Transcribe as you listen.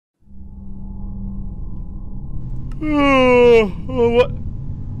What?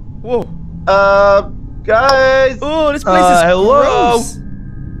 Whoa. Guys. Oh, this place is gross.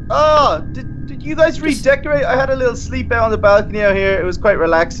 Oh, did you guys redecorate? I had a little sleep out on the balcony out here. It was quite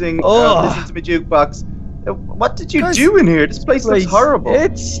relaxing. Listening to my jukebox. What did you do in here? This place looks horrible.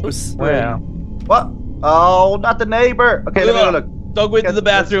 It's wow. What? Oh, not the neighbor. Okay, let me have a look. Don't go into the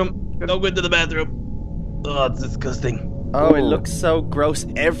bathroom. Don't go into the bathroom. Oh, it's disgusting. Oh, it looks so gross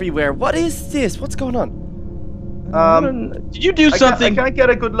everywhere. What is this? What's going on? Did you do something? I can't get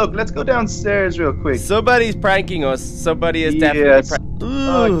a good look. Let's go downstairs real quick. Somebody's pranking us. Somebody is definitely pranking.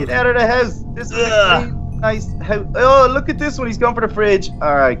 Oh, get out of the house. This is a nice house. Oh, look at this one. He's gone for the fridge.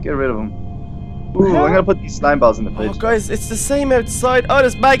 All right, get rid of him. Ooh, I'm gonna put these slime balls in the fridge. Oh, guys, it's the same outside. Oh,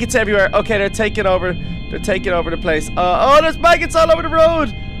 there's maggots everywhere. Okay, they're taking over. They're taking over the place. Oh, there's maggots all over the road.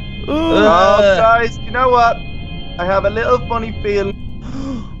 Ooh. Oh, guys, you know what? I have a little funny feeling.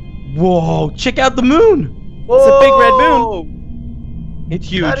 Whoa! Check out the moon. Whoa. It's a big red moon. It's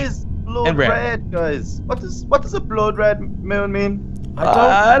huge. That is blood red, guys. What does a blood red moon mean?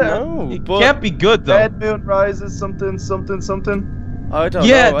 I don't know. It can't be good though. Red moon rises, something. I don't know.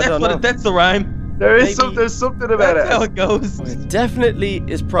 Yeah, that's the rhyme. There's something about that's it. how it goes. It definitely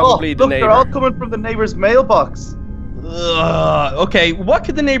is probably the neighbor. They're all coming from the neighbor's mailbox. Okay, what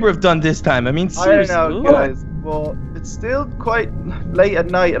could the neighbor have done this time? I mean, seriously. I don't know, guys. Well, it's still quite late at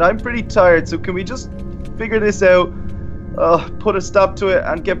night, and I'm pretty tired. So can we just figure this out? Put a stop to it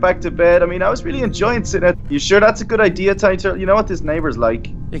and get back to bed. I mean, I was really enjoying sitting at. You sure that's a good idea, Tiny Turtle? You know what this neighbor's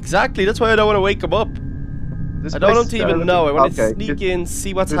like. Exactly. That's why I don't want to wake him up. I don't want to even know. I want to sneak in,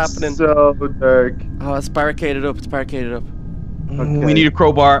 see what's happening. So dark. Oh, it's barricaded up. It's barricaded up. Okay. We need a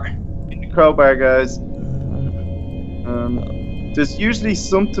crowbar. We need a crowbar, guys. There's usually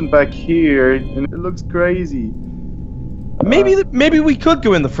something back here, and it looks crazy. Maybe we could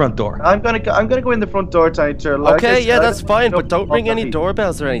go in the front door. I'm gonna go in the front door, Tiny Turtle. Okay, yeah, that's fine, but don't ring any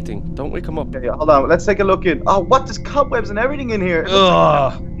doorbells or anything. Don't wake him up. Okay, hold on. Let's take a look in. Oh, what? There's cobwebs and everything in here.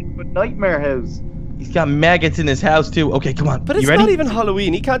 Like a nightmare house. He's got maggots in his house too. Okay, come on. But it's not even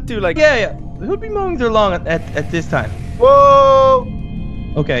Halloween. He can't do like. Yeah. Who'd be mowing their lawn at this time? Whoa.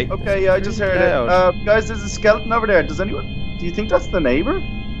 Okay. Okay, yeah, I just heard it. Guys, there's a skeleton over there. Do you think that's the neighbor?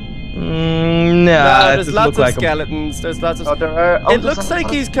 No, there's lots of skeletons. There's lots of. It looks like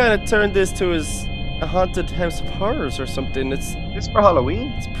he's kind of turned this to a haunted house of horrors or something. It's for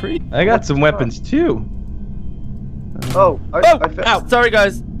Halloween. It's pretty. I got some weapons too. Ow! Sorry,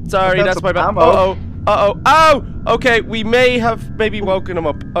 guys. Sorry, that's my bad. Oh! Okay, we may have woken him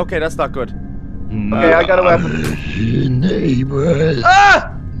up. Okay, that's not good. Okay, I got a weapon. Neighbors.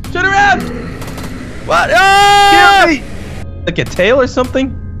 Ah! Turn around! What? Ah! Kill me! Like a tail or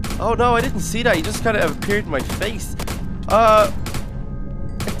something? Oh no, I didn't see that. He just kind of appeared in my face. A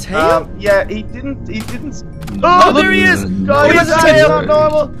tail? Yeah, he didn't. Oh, there he is! Guys, He's that's not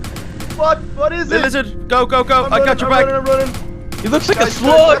normal. What is it? Lizard, go! I got your back. I'm running. He looks like a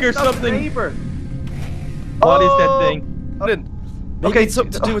slug or something. What is that thing? Maybe it's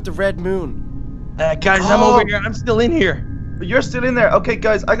something to do with the red moon. Guys, I'm over here. I'm still in here. You're still in there. Okay,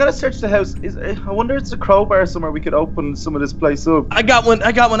 guys, I gotta search the house. I wonder if it's a crowbar somewhere we could open some of this place up. I got one.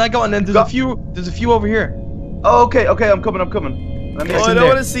 And there's a few over here. Oh, okay, I'm coming. I don't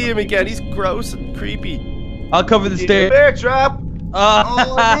want to see him again. He's gross and creepy. I'll cover the stairs. Bear trap.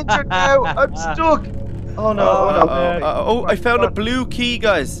 I'm injured now. I'm stuck. Oh no. I found a blue key,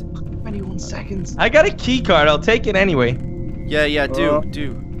 guys. 21 seconds. I got a key card. I'll take it anyway. Yeah, do.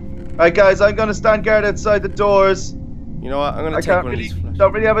 Alright, guys, I'm gonna stand guard outside the doors. You know what? I'm gonna take one of these.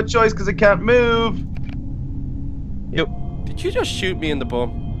 Don't really have a choice because I can't move. Yep. Did you just shoot me in the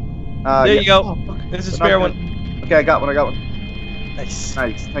bum? There you go. There's a spare one. Okay, I got one. Nice.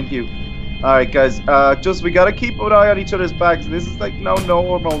 Thank you. Alright, guys, we gotta keep an eye on each other's backs. This is like no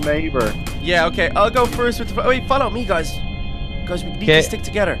normal neighbor. Yeah, okay, I'll go first with the. Wait, follow me, guys. Guys, we need to stick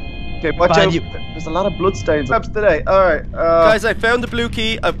together. Okay, watch out. There's a lot of bloodstains. Perhaps today. Alright. Guys, I found the blue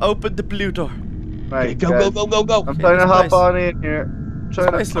key. I've opened the blue door. Right, go. I'm trying to hop on in here. This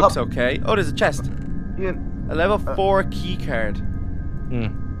place looks okay. Oh, there's a chest. Yeah. A level 4 key card.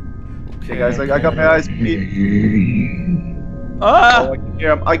 Okay, guys, I got my eyes peeled. Oh,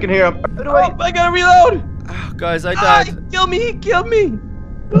 I can hear him. I gotta reload. Oh, guys, I died. He killed me.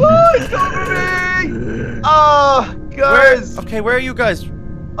 Oh, he's coming me. Oh, guys. Where are you guys?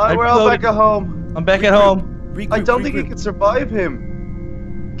 We're all back at home. I'm back at home. I don't think he can survive him.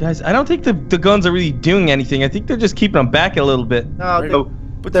 Guys, I don't think the guns are really doing anything. I think they're just keeping them back a little bit. No,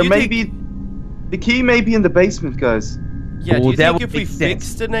 but there may be... The key may be in the basement, guys. Yeah, do you think if we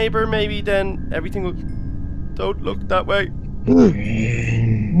fix the neighbor, maybe then everything will... Don't look that way.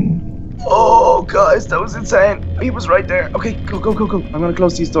 Oh, guys. guys, that was insane. He was right there. Okay, go. I'm gonna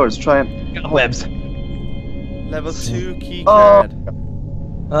close these doors. Try and... Got webs. Level 2 key card.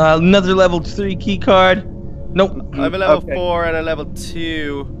 Another level 3 key card. Nope. I have a level 4 and a level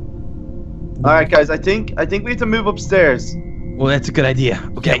 2. Alright, guys, I think we have to move upstairs. Well, that's a good idea.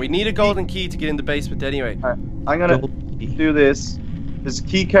 Okay. Yeah, we need a golden key to get in the basement anyway. Alright, I'm gonna do this. There's a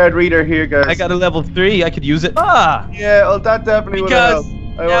key card reader here, guys. I got a level 3. I could use it. Yeah, well, that definitely would help.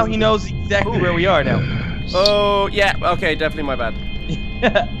 Because now he knows exactly where we are now. Oh, yeah. Okay, definitely my bad.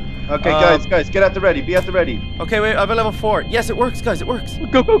 Okay, guys, get at the ready. Be at the ready. Okay, wait, I have a level 4. Yes, it works, guys, it works.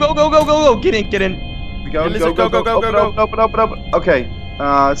 Go. Get in. Go. Open. Okay,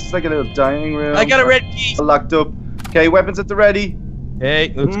 this is like a little dining room. I got a red key. Locked up. Okay, weapons at the ready.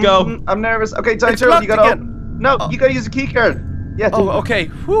 Hey, let's go. I'm nervous. Okay, Tiny It's Turtle, locked you gotta again. No, you gotta use a key card. Yeah. Oh, okay.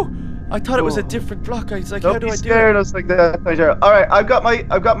 Whew. I thought it was a different block. I was like, how do I do it? Don't be scaring us like that, Tiny Turtle. All right, I've got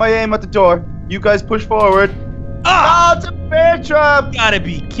my aim at the door. You guys push forward. Oh, it's a bear trap! Gotta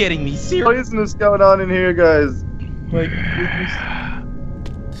be kidding me. What Seriously? is going on in here, guys?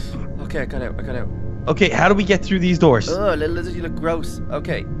 Okay, I got out. Okay, how do we get through these doors? Oh, little lizard, you look gross.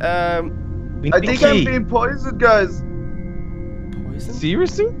 Okay, I think I'm being poisoned, guys. Poison?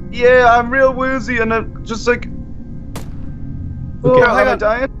 Seriously? Yeah, I'm real woozy and I'm just like... Okay, am hang I on.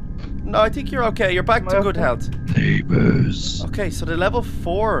 dying? No, I think you're okay. You're back to good health. Neighbors. Okay, so the level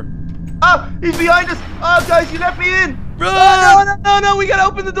 4. Ah, he's behind us! Oh, guys, you let me in! Run! No, we gotta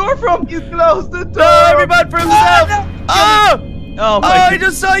open the door from. You closed the door! No, everybody for himself! Oh! Oh my I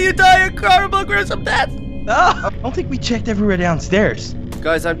just saw you die a horrible, gruesome death! I don't think we checked everywhere downstairs.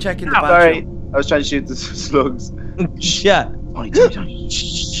 Guys, I'm checking the Sorry, bathroom. I was trying to shoot the slugs. Shut.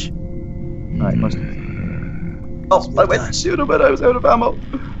 Shh. Alright, oh, I went to shoot him, but I was out of ammo.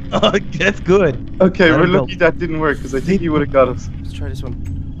 Oh, that's good. Okay, That'll we're help. lucky that didn't work because I think he would have got us. Let's try this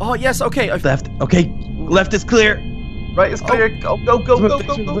one. Oh, yes, okay. Left. Okay, left is clear. Right, it's clear. Go. I found a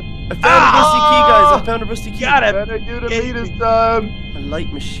rusty key, guys. I found a rusty key. Got it. Better do the me this time. A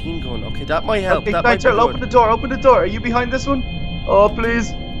light machine gun. Okay, that might help. Okay, That might be Nitro, open the good. door. Open the door. Are you behind this one? Oh, please.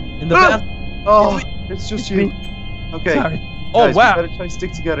 In the bath. Oh, it's just you. Okay. Sorry. Oh, Guys, wow. we better try to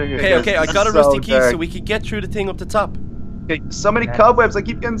stick together here. Okay, I This got a is rusty so key dark. so we can get through the thing up the top. Okay, so many cobwebs. I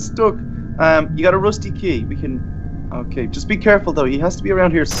keep getting stuck. You got a rusty key. We can. Okay, just be careful though. He has to be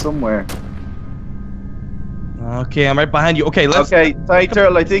around here somewhere. Okay, I'm right behind you. Okay, let's. Okay, Tiny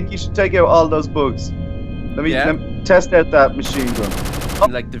Turtle, I think you should take out all those bugs. Let me test out that machine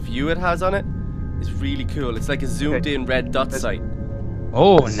gun. Like the view it has on it is really cool. It's like a zoomed in red dot sight.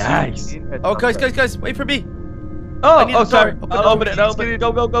 Oh, nice. Oh, guys, wait for me. I need Oh, the sorry. door. I'll open it. Go.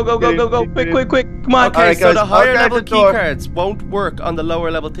 Quick. Come on. Okay, Alright, so guys, the I'll higher guard level the key door. cards won't work on the lower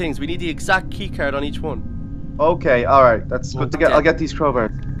level things. We need the exact key card on each one. Okay, alright. That's good to get. Okay. I'll get these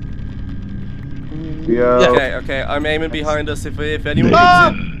crowbars. Yeah. Okay, I'm aiming behind us if anyone Ah!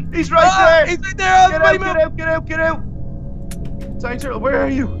 gets in. He's right there! He's right there. Get out! Tiny Turtle, where are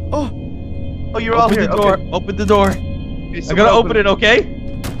you? Oh, you're all Open here. the door. Okay. Open the door. Okay, so I'm gonna open it.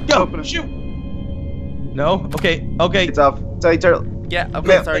 Okay. Go. Open it. Shoot. No. Okay. It's off. Tiny Turtle. yeah,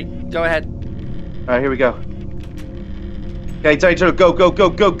 okay, Yeah. sorry. Go ahead. Alright, here we go. Okay, Tiny Turtle, go!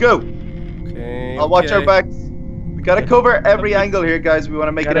 Okay. I'll watch our backs. We gotta cover every angle here, guys. We want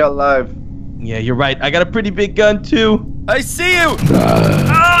to make it out alive. Yeah, you're right. I got a pretty big gun too. I see you!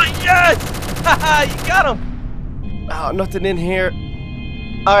 Oh yes! Haha, you got him. Oh, nothing in here.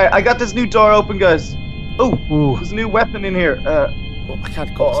 Alright, I got this new door open, guys. Oh, Ooh. there's a new weapon in here. Oh, I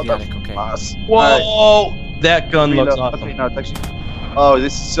can't go to the attic, okay. Whoa! That gun looks awesome. Okay, no, it's actually... Oh,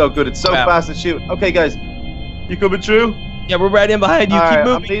 this is so good. It's so fast to shoot. Okay, guys. You coming through? Yeah, we're right in behind you. Alright, Keep I'm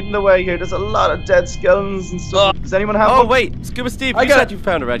moving. leading the way here. There's a lot of dead skeletons and stuff. Does anyone have Oh, one? wait. Scuba Steve, I you got said you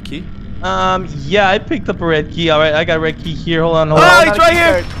found a red key. Yeah, I picked up a red key. All right, I got a red key here. Hold on. Oh, on. he's right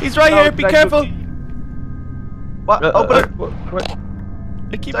here! He's right here! Be careful! What? Open it.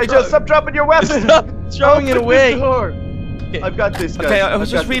 I keep Hey, trying. just stop dropping your weapon. Stop throwing it Open away. the door. I've got this, guys. Okay, I was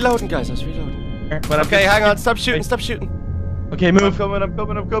I've just got this. reloading, guys. I was reloading. But Okay, hang on. Stop shooting, Okay, I'm move.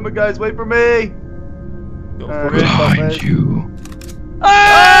 coming, guys. Wait for me. Behind you.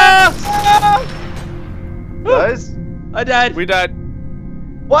 Ah! Guys? I died. We died.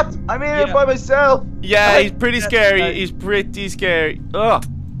 What? I'm here Yeah. by myself. Yeah, he's pretty Yes, scary. guys. He's pretty scary. Ugh.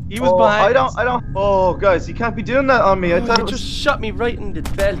 He was Oh, behind. I don't. Oh, guys, you can't be doing that on me. I thought You it was just shot me right in the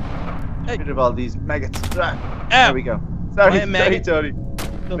belly. Get rid of all these maggots. Ow. There we go. Sorry, I'm a maggot. Tony.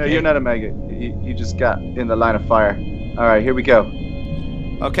 No, Okay. you're not a maggot. You just got in the line of fire. All right, here we go.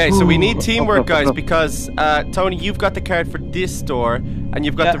 Okay, so we need Ooh. teamwork, guys, because Tony, you've got the card for this door, and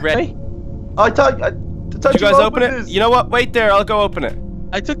you've got the red. Hey. I thought Did you guys open it? This. You know what? Wait there. I'll go open it.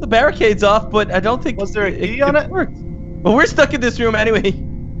 I took the barricades off, but I don't think Was there a key on it? worked. Well, we're stuck in this room anyway.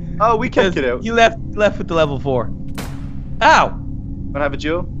 Oh, we can't get out. You left with the level 4. Ow! Wanna have a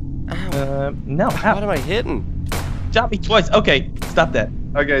duel? No. Ow. What am I hitting? Shot me twice. Okay, stop that.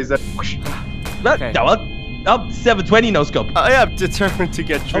 Okay, so Okay. No, 720 no scope. I am determined to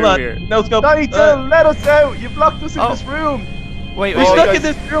get through Hold on, here. no scope. Nigel, let us out! You've locked us in Oh. this room! Wait, We're wait, stuck guys. in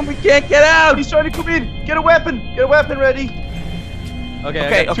this room. We can't get out. He's trying to come in! Get a weapon! Get a weapon ready!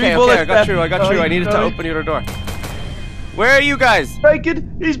 Okay, I got 3 okay, bullets I got left. through. I got through. I needed to open the other door. Where are you guys?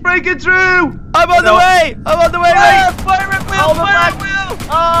 He's breaking through! I'm on the way! I'm on the way! Ah, Right? fire at will! Hold him Fire back. at will!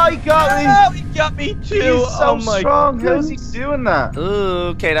 Oh, he got me! Oh, he got me too! He's so Oh my strong. How's he goodness. doing that?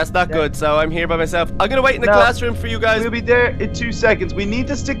 Ooh, okay, that's not good. So I'm here by myself. I'm gonna wait in the No. classroom for you guys. We'll be there in 2 seconds. We need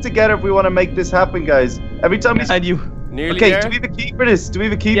to stick together if we want to make this happen, guys. Every time we... Behind you. Nearly Okay, there. do we have a key for this? Do we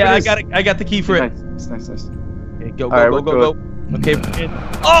have a key Yeah, for I this? got the key for it. Nice. Okay, go, All right, go, we're go, go, go. Okay, we're in.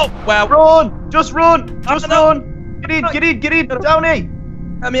 Oh, wow. Run! Just run! Just no. run! Get in! Down A!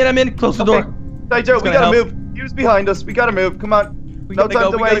 I'm in. Close the door. Nigel, It's we gonna gotta help. move. He was behind us. We gotta move. Come on. We No gotta time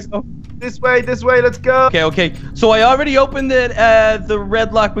go, to we gotta waste. go. This way. Let's go. Okay. So I already opened it, the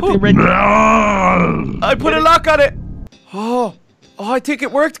red lock with the red. I put a lock on it. Oh, I think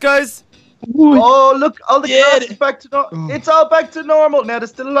it worked, guys. Oh, look. All the Yeah. glass is back to normal. It's all back to normal. Now,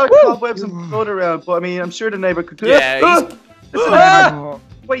 there's still a lot of cobwebs and blood around, but I mean, I'm sure the neighbor could... Yeah, he's-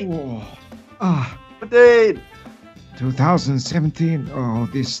 Wait. Ah, Dave. 2017. Oh,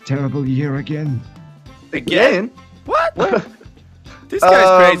 this terrible year again. Again? What? This guy's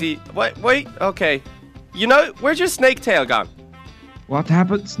Um, crazy. Wait. Okay. You know, where's your snake tail gone? What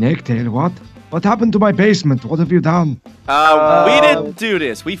happened? Snaketail, what? What happened to my basement? What have you done? We didn't do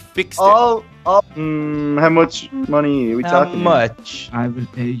this. We fixed it. How much money are we How talking here? much? I will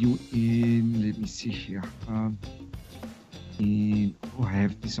pay you in. Let me see here. Oh, I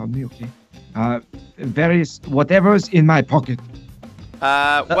have this on me. Okay. Various whatever's in my pocket.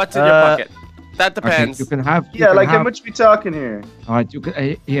 What's in your pocket? That depends. Okay, you can have. you Yeah, can like how have- much we talking here? All right, you can.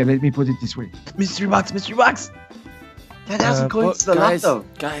 Here, let me put it this way. Mystery box. 10,000 coins is a lot, guys, though.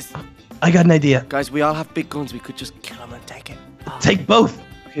 guys, I got an idea. we all have big guns. We could just kill him and take it. Take both.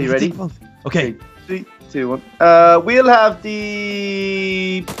 Okay, you ready? Take both. Okay. 3, 2, 1. We'll have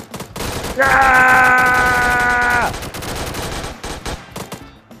the...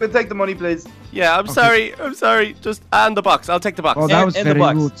 We'll take the money, please. Yeah, I'm sorry. Just and the box. I'll take the box. Oh, that And- was and the very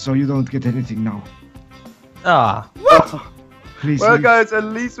box. rude. So you don't get anything now. Ah. Please. Well, leave. guys, at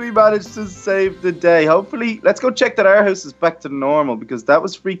least we managed to save the day. Hopefully, let's go check that our house is back to normal because that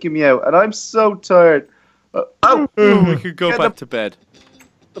was freaking me out, and I'm so tired. we could go Get back the- to bed.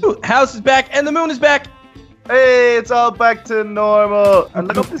 Ooh, house is back and the moon is back. Hey, it's all back to normal. And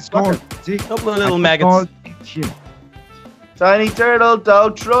look Look, at this it's gold. fucker. See? Couple of I little put maggots. gold in here. Tiny turtle,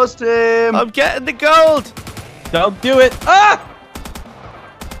 don't trust him. I'm getting the gold. Don't do it. Ah!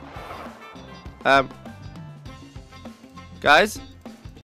 Guys,